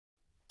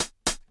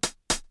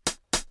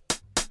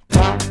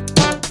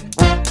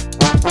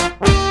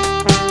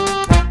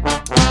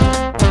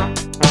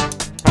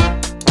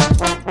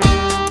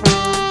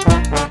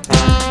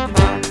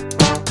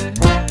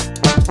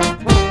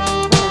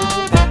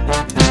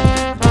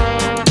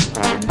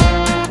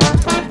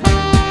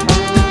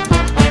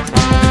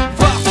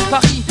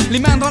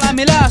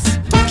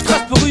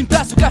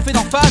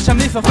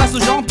faire face aux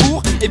gens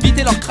pour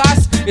éviter leur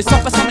crasse et sans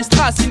passer mes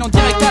strass, sinon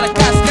direct à la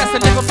casse.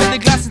 Les reflets des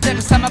glaces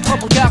s'intéressent à ma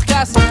propre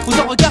carcasse.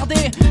 Autant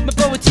regarder ma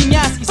pauvre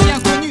tignasse, ici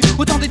inconnue,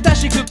 autant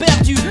détaché que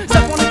perdu.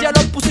 Savons le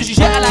dialogue pour se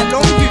juger à la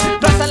longue vue.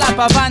 Place à la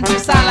pavane, c'est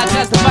ça la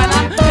glace de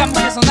banane.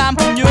 Camouler son âme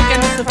pour mieux qu'elle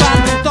ne se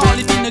fane. Pourtant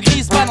les villes ne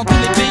grisent pas dans tous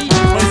les pays.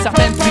 On est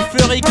certaines plus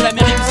fleuries que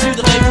l'Amérique du Sud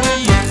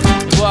réunie.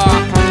 Wow.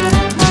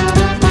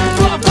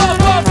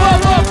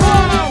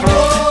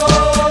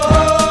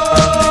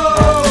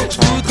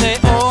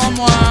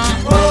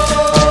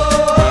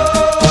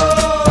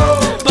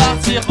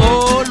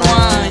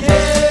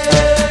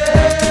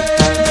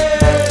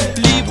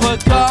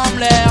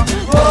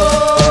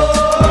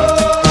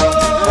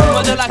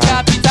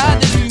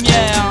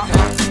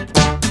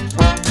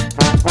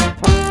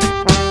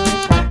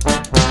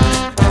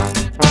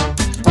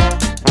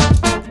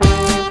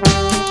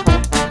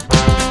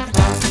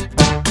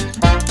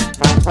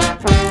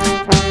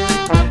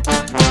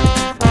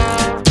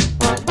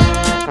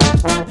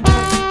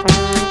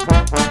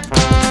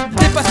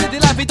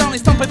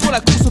 Pour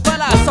la course au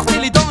palace, sortez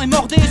les dents et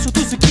mordez sur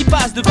tout ce qui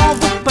passe devant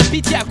vous. Pas de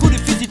pitié à coups de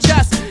fusil de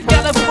chasse.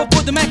 Garde à vos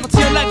repos demain quand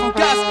il y en a qu'on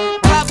casse.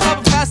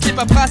 Brave, brasse, les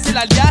paperasses et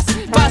l'alias.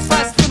 Passe,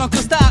 face, feu dans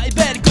costard et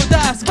belle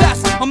godasse.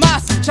 Glace en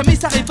masse, jamais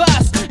ça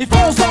rêvasse. Et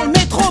fonce dans le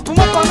métro pour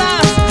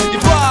Montparnasse. Et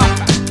voir.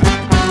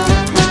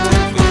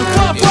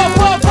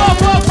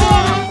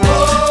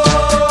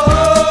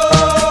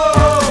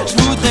 Je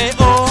voudrais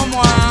au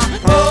moins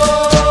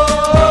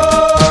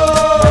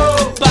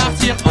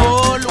partir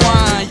au loin.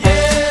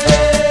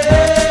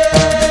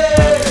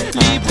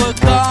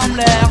 Comme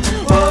l'air,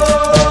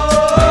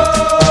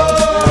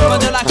 loin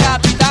de la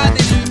capitale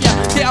des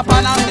lumières. Terre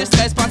pas l'âme de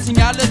stress, pas de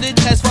signal de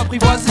détresse. Faut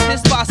apprivoiser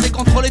cet espace et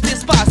contrôler tes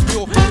espaces plus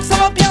haut. Ça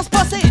va bien se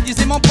passer,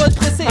 disait mon pote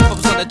pressé. Pas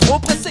besoin d'être trop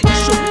pressé,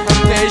 chaud.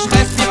 Et je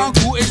respire un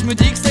coup et je me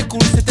dis que c'est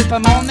cool. C'était pas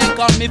mon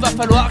école, mais va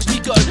falloir que je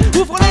m'y colle.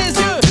 Ouvre les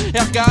yeux et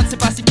regarde, c'est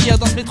pas si pire.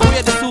 Dans ce métro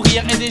y'a des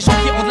sourires et des gens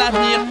qui ont de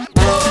l'avenir.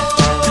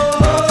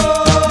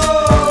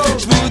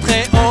 Je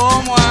voudrais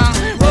au moins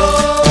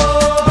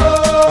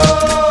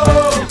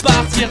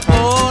partir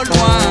au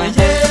loin,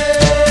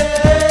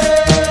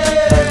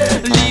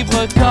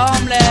 libre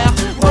comme l'air,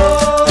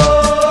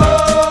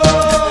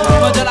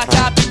 loin de la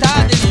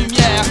capitale des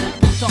lumières.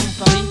 Pourtant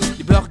Paris,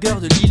 les burgers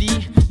de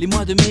Lily, les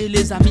mois de mai,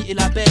 les amis et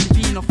la belle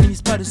vie n'en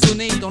finissent pas de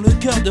sonner dans le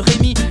cœur de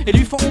Rémi et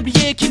lui font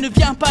oublier qu'il ne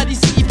vient pas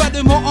d'ici. Pas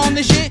de mots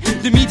enneigés,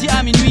 de midi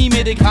à minuit,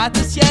 mais des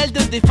gratte-ciel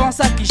de défense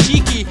à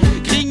Clichy qui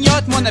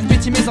grignotent mon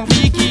appétit, mes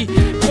envies qui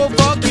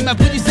provoquent, qui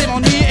m'applaudissent mon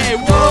nuit et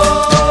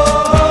wow.